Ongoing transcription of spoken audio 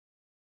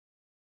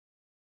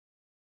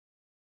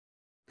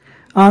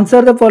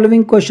Answer the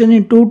following question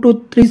in 2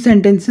 to 3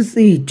 sentences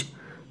each.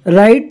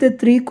 Write the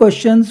 3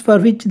 questions for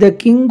which the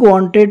king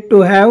wanted to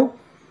have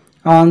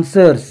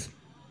answers.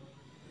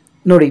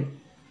 ನೋಡಿ,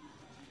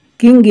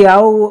 king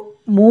ಯಾವ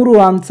 3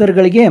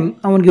 ಆನ್ಸರ್ಗಳಿಗೆ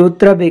ಅವನಿಗೆ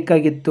ಉತ್ತರ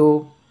ಬೇಕಾಗಿತ್ತು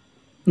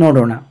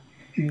ನೋಡೋಣ.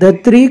 The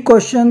 3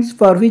 questions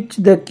for which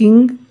the king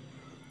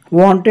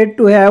wanted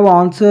to have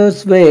answers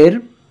were: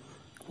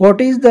 what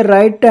is the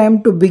right time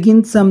to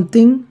begin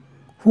something?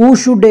 Who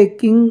should a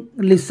king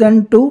listen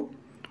to?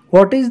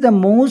 What is the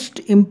most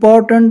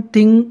important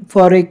thing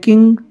for a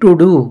king to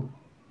do?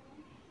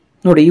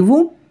 ನೋಡಿ, ಇವು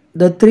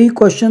the 3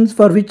 questions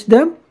for which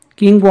the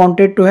king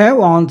wanted to have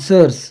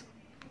answers.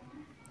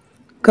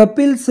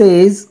 Kapil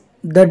says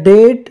the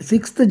date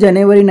 6th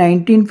January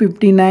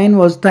 1959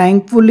 was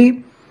thankfully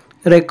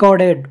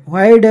recorded.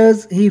 Why does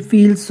he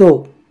feel so?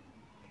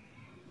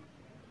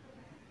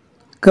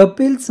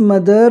 Kapil's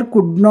mother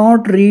could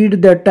not read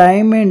the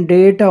time and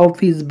date of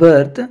his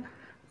birth,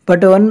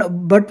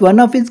 but one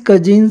of his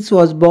cousins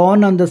was born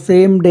on the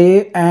same day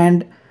and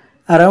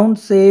around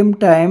same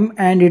time,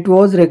 and it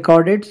was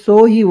recorded, so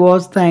he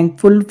was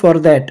thankful for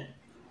that.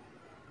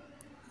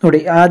 ನೋಡಿ,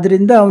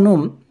 ಆದ್ದರಿಂದ ಅವನು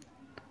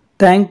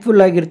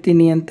thankful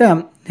ಆಗಿರ್ತೀನಿ ಅಂತ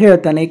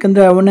ಹೇಳ್ತಾನೆ.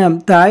 ಏಕೆಂದರೆ ಅವನ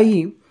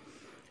ತಾಯಿ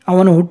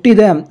ಅವನು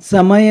ಹುಟ್ಟಿದ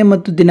ಸಮಯ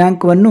ಮತ್ತು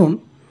ದಿನಾಂಕವನ್ನು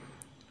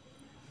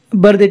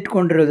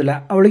ಬರೆದಿಟ್ಕೊಂಡಿರೋದಿಲ್ಲ,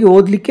 ಅವಳಿಗೆ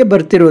ಓದಲಿಕ್ಕೆ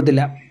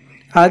ಬರ್ತಿರೋದಿಲ್ಲ.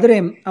 ಆದರೆ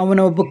ಅವನ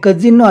ಒಬ್ಬ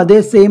ಕಸಿನ್ನು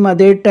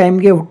ಅದೇ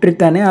ಟೈಮ್ಗೆ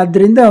ಹುಟ್ಟಿರ್ತಾನೆ,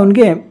 ಆದ್ದರಿಂದ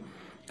ಅವನಿಗೆ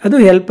ಅದು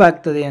ಹೆಲ್ಪ್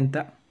ಆಗ್ತದೆ ಅಂತ.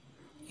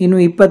 ಇನ್ನು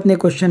 20ನೇ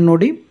ಕ್ವಶನ್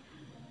ನೋಡಿ.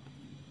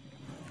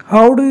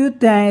 How do you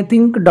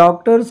think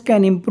doctors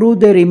can improve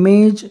their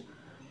image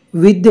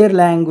with their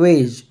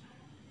language?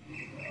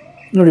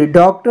 ನೋಡಿ,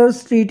 doctors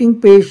treating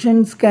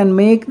patients can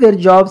make their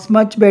jobs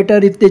much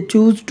better if they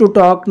choose to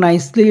talk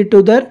nicely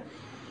to there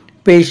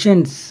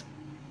patients.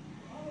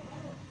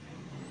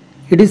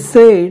 It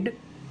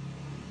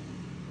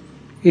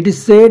is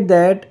said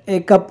that a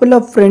couple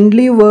of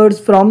friendly words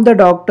from the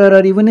doctor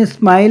or even a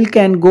smile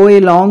can go a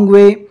long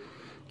way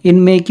in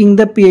making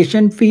the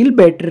patient feel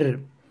better.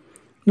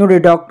 ನೋಡಿ,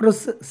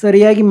 doctors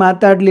ಸರಿಯಾಗಿ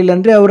ಮಾತಾಡಲಿಲ್ಲ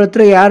ಅಂದರೆ ಅವ್ರ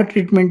ಹತ್ರ ಯಾರು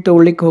treatment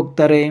ತೊಗೊಳ್ಳಿಕ್ಕೆ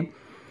ಹೋಗ್ತಾರೆ?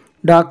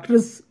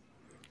 Doctors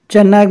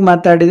ಚೆನ್ನಾಗಿ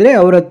ಮಾತಾಡಿದರೆ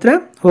ಅವ್ರ ಹತ್ರ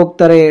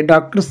ಹೋಗ್ತಾರೆ.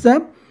 ಡಾಕ್ಟರ್ಸ್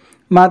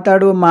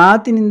ಮಾತಾಡುವ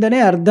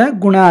ಮಾತಿನಿಂದಲೇ ಅರ್ಧ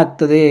ಗುಣ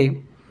ಆಗ್ತದೆ,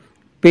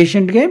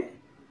 ಪೇಷಂಟ್ಗೆ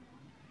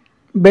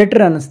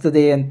ಬೆಟರ್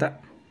ಅನ್ನಿಸ್ತದೆ ಅಂತ.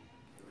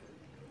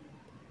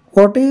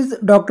 What is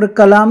Dr.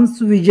 Kalam's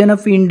vision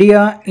of India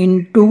in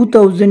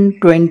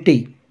 2020?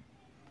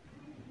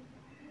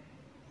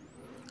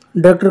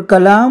 Dr.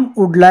 Kalam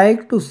would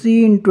like to see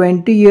in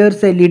 20 years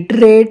a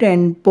literate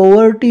and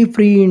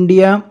poverty-free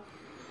India.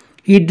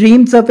 He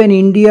dreams of an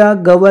India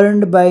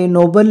governed by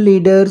noble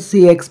leaders.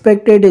 He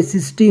expected a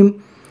system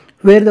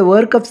where the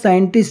work of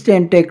scientists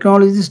and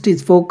technologists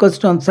is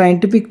focused on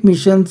scientific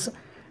missions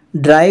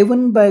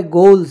driven by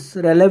goals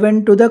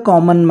relevant to the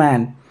common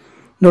man.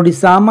 ನೋಡಿ,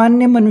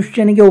 ಸಾಮಾನ್ಯ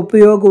ಮನುಷ್ಯನಿಗೆ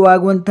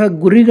ಉಪಯೋಗವಾಗುವಂಥ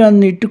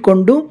ಗುರಿಗಳನ್ನು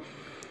ಇಟ್ಟುಕೊಂಡು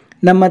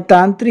ನಮ್ಮ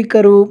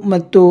ತಾಂತ್ರಿಕರು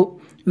ಮತ್ತು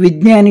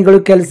ವಿಜ್ಞಾನಿಗಳು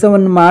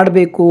ಕೆಲಸವನ್ನು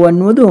ಮಾಡಬೇಕು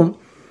ಅನ್ನುವುದು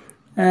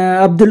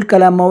ಅಬ್ದುಲ್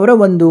ಕಲಾಂ ಅವರ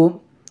ಒಂದು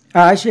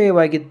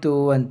ಆಶಯವಾಗಿತ್ತು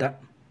ಅಂತ.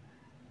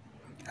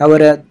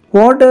 ಅವರ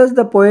what does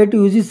the poet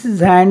uses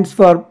his hands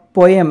for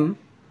poem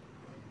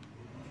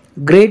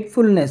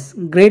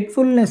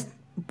gratefulness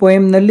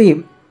ಪೊಯಮ್ನಲ್ಲಿ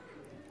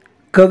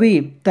ಕವಿ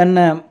ತನ್ನ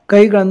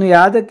ಕೈಗಳನ್ನು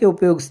ಯಾವುದಕ್ಕೆ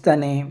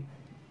ಉಪಯೋಗಿಸ್ತಾನೆ?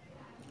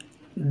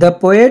 The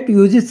poet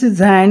uses his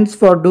hands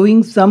for doing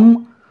some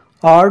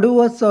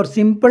arduous or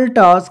simple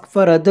task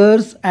for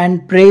others and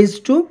praise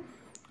to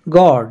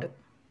God.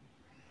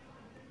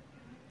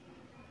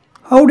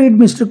 How did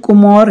Mr.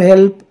 Kumar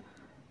help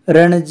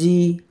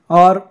Ranji,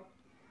 or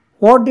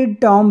what did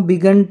Tom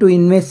begin to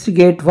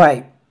investigate? Why?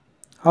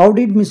 How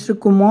did Mr.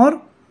 Kumar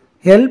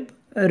help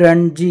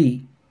Ranji?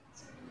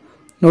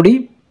 Nodi,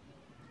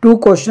 2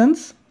 questions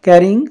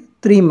carrying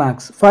 3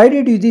 marks. Why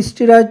did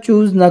Yudhishthira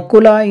choose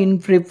Nakula in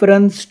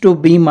preference to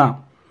Bhima?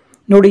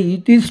 ನೋಡಿ,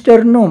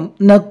 ಯುಧಿಷ್ಠಿರನು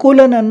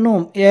ನಕುಲನನ್ನು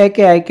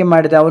ಯಾಕೆ ಆಯ್ಕೆ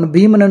ಮಾಡಿದ, ಅವನು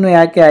ಭೀಮನನ್ನು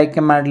ಯಾಕೆ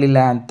ಆಯ್ಕೆ ಮಾಡಲಿಲ್ಲ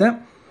ಅಂತ.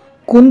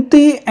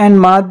 ಕುಂತಿ and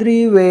Madri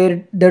wear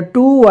the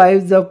 2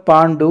 wives of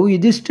Pandu.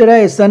 Yudhishthira,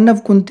 a son of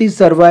Kunti,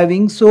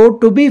 surviving. So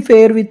to be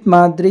fair with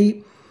Madri,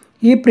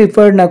 he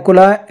preferred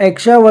Nakula.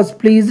 Yaksha was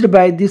pleased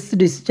by this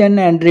decision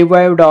and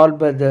revived all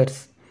brothers.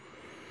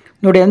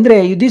 ನೋಡಿ, ಅಂದರೆ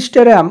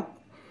ಯುಧಿಷ್ಠಿರ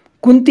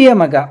ಕುಂತಿಯ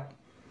ಮಗ,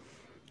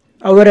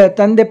 ಅವರ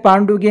ತಂದೆ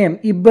ಪಾಂಡುಗೆ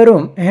 2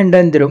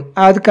 ಹೆಂಡಂದಿರು.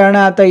 ಆದ ಕಾರಣ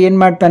ಆತ ಏನು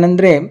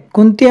ಮಾಡ್ತಾನಂದರೆ,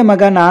 ಕುಂತಿಯ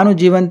ಮಗ ನಾನು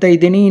ಜೀವಂತ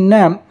ಇದ್ದೀನಿ,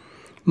 ಇನ್ನು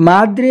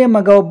ಮಾದ್ರಿಯ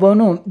ಮಗ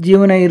ಒಬ್ಬವನು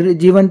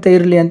ಜೀವಂತ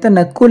ಇರಲಿ ಅಂತ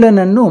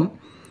ನಕುಲನನ್ನು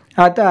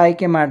ಆತ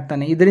ಆಯ್ಕೆ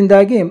ಮಾಡ್ತಾನೆ.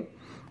 ಇದರಿಂದಾಗಿ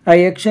ಆ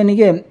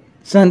ಯಕ್ಷನಿಗೆ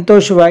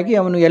ಸಂತೋಷವಾಗಿ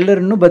ಅವನು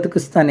ಎಲ್ಲರನ್ನೂ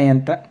ಬದುಕಿಸ್ತಾನೆ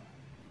ಅಂತ.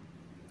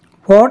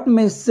 What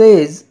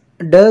message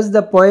does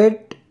the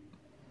poet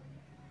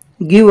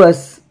give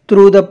us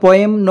through the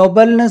poem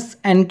ನೋಬಲ್ನೆಸ್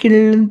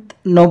ಅನ್ಕಿಲ್ಡ್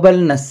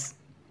ನೋಬಲ್ನೆಸ್?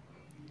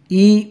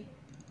 ಈ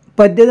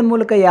ಪದ್ಯದ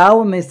ಮೂಲಕ ಯಾವ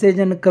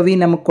ಮೆಸೇಜನ್ನು ಕವಿ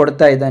ನಮಗೆ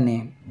ಕೊಡ್ತಾ ಇದ್ದಾನೆ?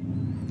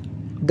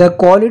 The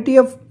quality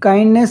of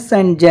kindness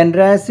and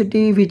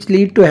ಜನರಾಸಿಟಿ which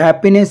lead to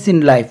happiness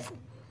in life.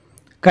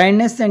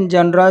 Kindness and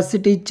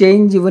generosity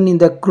change even in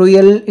the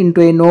cruel into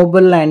a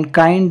noble and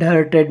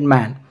kind-hearted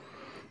man.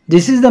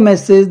 This is the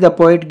message the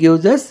poet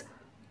gives us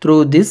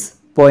through this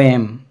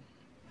poem.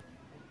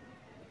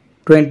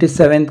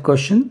 27th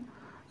question.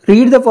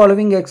 Read the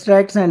following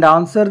extracts and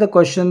answer the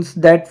questions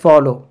that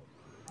follow.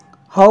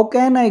 How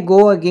can I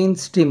go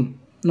against him?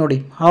 Nodi.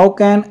 How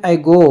can I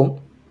go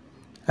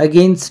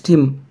against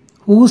him?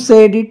 Who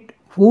said it?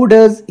 Who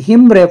does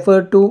him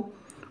refer to?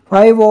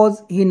 Why was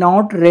he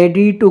not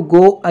ready to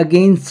go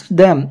against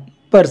them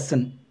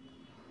person?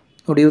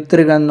 ನೋಡಿ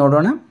ಉತ್ತರಗಳನ್ನು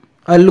ನೋಡೋಣ.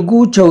 Algo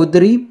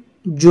Chaudhary,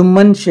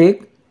 Jumman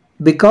Sheikh,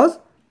 because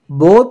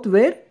both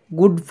wear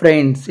good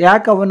friends.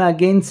 ಯಾಕೆ ಅವನ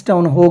against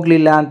ಅವನು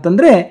ಹೋಗಲಿಲ್ಲ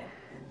ಅಂತಂದರೆ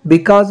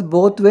because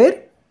both wear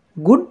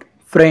good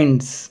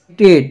friends.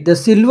 8. The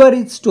silver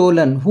is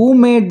stolen. Who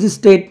made this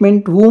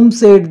statement? Whom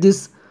said this?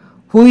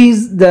 Who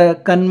is the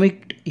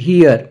convict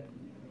here?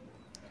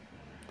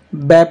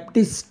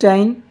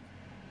 Baptistine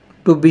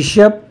to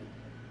Bishop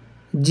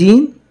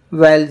Jean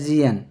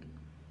Valjean.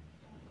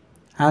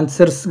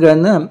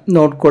 ಆನ್ಸರ್ಸ್ಗಳನ್ನು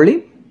ನೋಡ್ಕೊಳ್ಳಿ.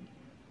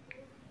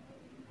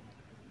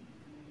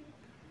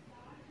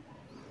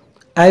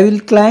 I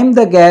will climb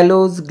the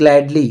gallows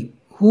gladly.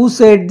 Who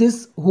said this?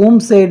 Whom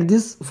said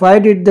this? Why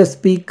did the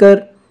speaker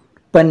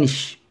punish?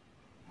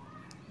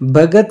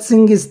 Bhagat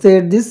Singh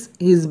said this,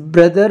 his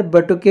brother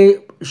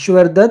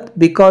Batukeshwar Dutt,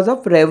 because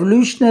of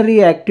revolutionary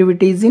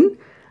activities in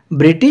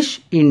British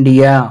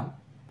India.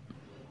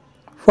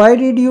 Why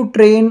did you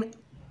train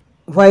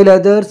while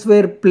others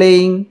were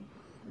playing?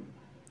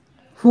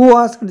 Who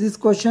asked this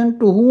question?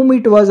 To whom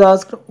it was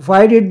asked?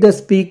 Why did the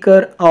speaker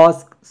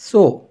ask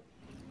so?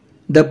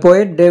 The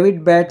poet David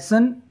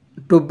Batson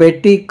to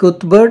Betty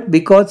Cuthbert,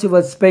 because he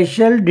was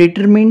special,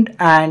 determined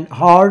and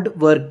hard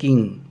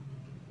working.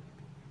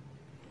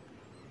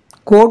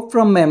 Quote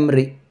from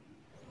memory.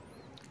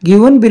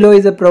 Given below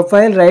is a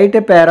profile. Write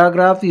a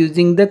paragraph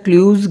using the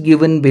clues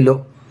given below.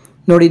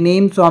 Nodi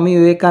name Swami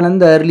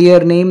Vivekananda,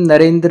 earlier name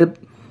Narendra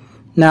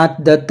Nath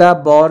Datta,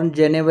 born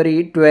January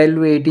 12,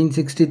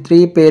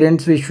 1863.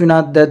 Parents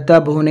Vishwanath Datta,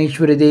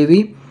 Bhuvaneshwari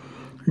Devi.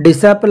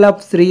 Disciple of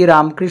Sri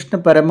Ramakrishna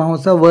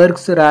Paramahamsa.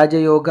 Works Raja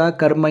Yoga,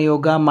 Karma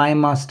Yoga, My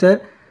Master.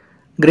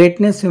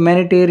 Greatness,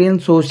 humanitarian,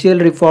 social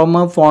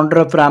reformer, founder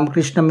of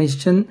Ramakrishna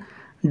Mission.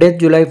 Death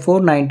July 4,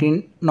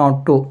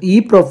 1902. ಈ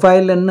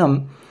ಪ್ರೊಫೈಲನ್ನು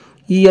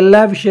ಈ ಎಲ್ಲ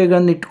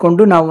ವಿಷಯಗಳನ್ನು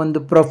ಇಟ್ಕೊಂಡು ನಾವು ಒಂದು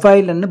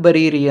ಪ್ರೊಫೈಲನ್ನು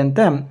ಬರೀರಿ ಅಂತ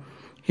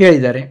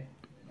ಹೇಳಿದ್ದಾರೆ.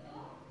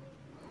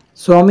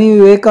 Swami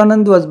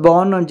Vivekananda was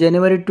born on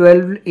January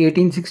 12,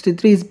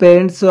 1863. His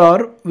parents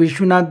are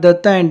Vishwanath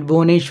Datta and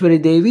Bhuvaneshwari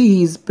Devi.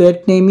 His pet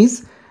name is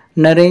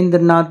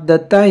Narendranath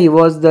Datta. He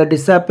was the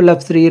disciple of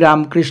Sri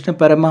Ramakrishna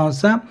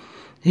Paramahamsa.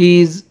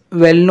 His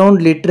well-known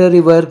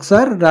literary works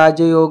are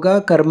Raja Yoga,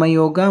 Karma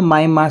Yoga,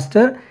 My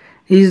Master.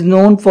 He is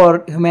known for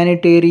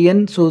humanitarian,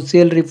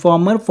 social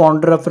reformer,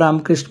 founder of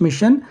Ramakrishna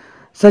Mission.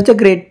 Such a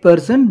great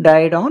person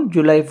died on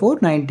July 4,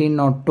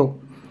 1902.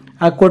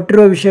 ಆ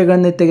ಕೊಟ್ಟಿರುವ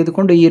ವಿಷಯಗಳನ್ನು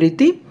ತೆಗೆದುಕೊಂಡು ಈ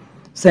ರೀತಿ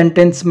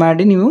sentence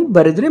ಮಾಡಿ ನೀವು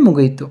ಬರೆದರೆ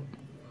ಮುಗಿಯಿತು.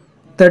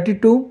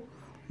 32.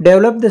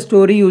 Develop the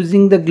story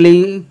using the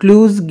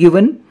clues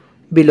given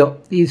below.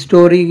 ಈ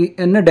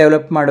ಸ್ಟೋರಿಯನ್ನು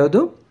ಡೆವಲಪ್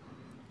ಮಾಡೋದು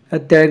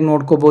ತೆಳಗೆ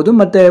ನೋಡ್ಕೋಬೋದು.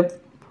 ಮತ್ತು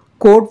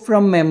ಕೋಟ್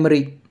ಫ್ರಮ್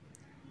ಮೆಮರಿ,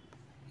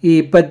 ಈ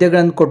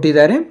ಪದ್ಯಗಳನ್ನು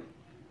ಕೊಟ್ಟಿದ್ದಾರೆ.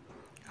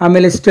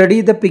 ಆಮೇಲೆ study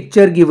the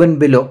picture given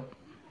below.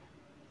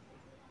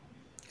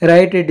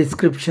 Right A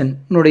description.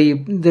 ನೋಡಿ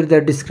ಇದ್ರದ್ದು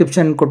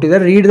ಡಿಸ್ಕ್ರಿಪ್ಷನ್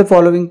ಕೊಟ್ಟಿದ್ದಾರೆ. Read the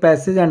following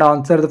passage and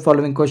answer the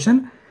following question.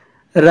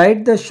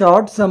 Right the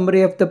short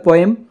summary of the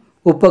poem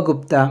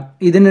Upagupta.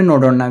 ಇದನ್ನು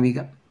ನೋಡೋಣ ನಾವೀಗ.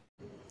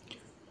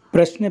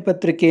 ಪ್ರಶ್ನೆ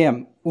ಪತ್ರಿಕೆಯ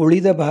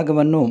ಉಳಿದ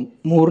ಭಾಗವನ್ನು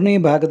 3ನೇ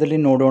ಭಾಗದಲ್ಲಿ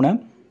ನೋಡೋಣ.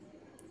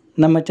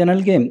 ನಮ್ಮ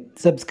ಚಾನಲ್ಗೆ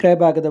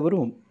ಸಬ್ಸ್ಕ್ರೈಬ್ ಆಗದವರು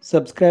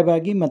ಸಬ್ಸ್ಕ್ರೈಬ್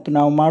ಆಗಿ ಮತ್ತು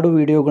ನಾವು ಮಾಡುವ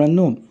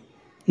ವಿಡಿಯೋಗಳನ್ನು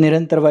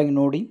ನಿರಂತರವಾಗಿ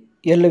ನೋಡಿ.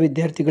 ಎಲ್ಲ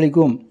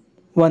ವಿದ್ಯಾರ್ಥಿಗಳಿಗೂ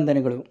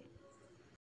ವಂದನೆಗಳು.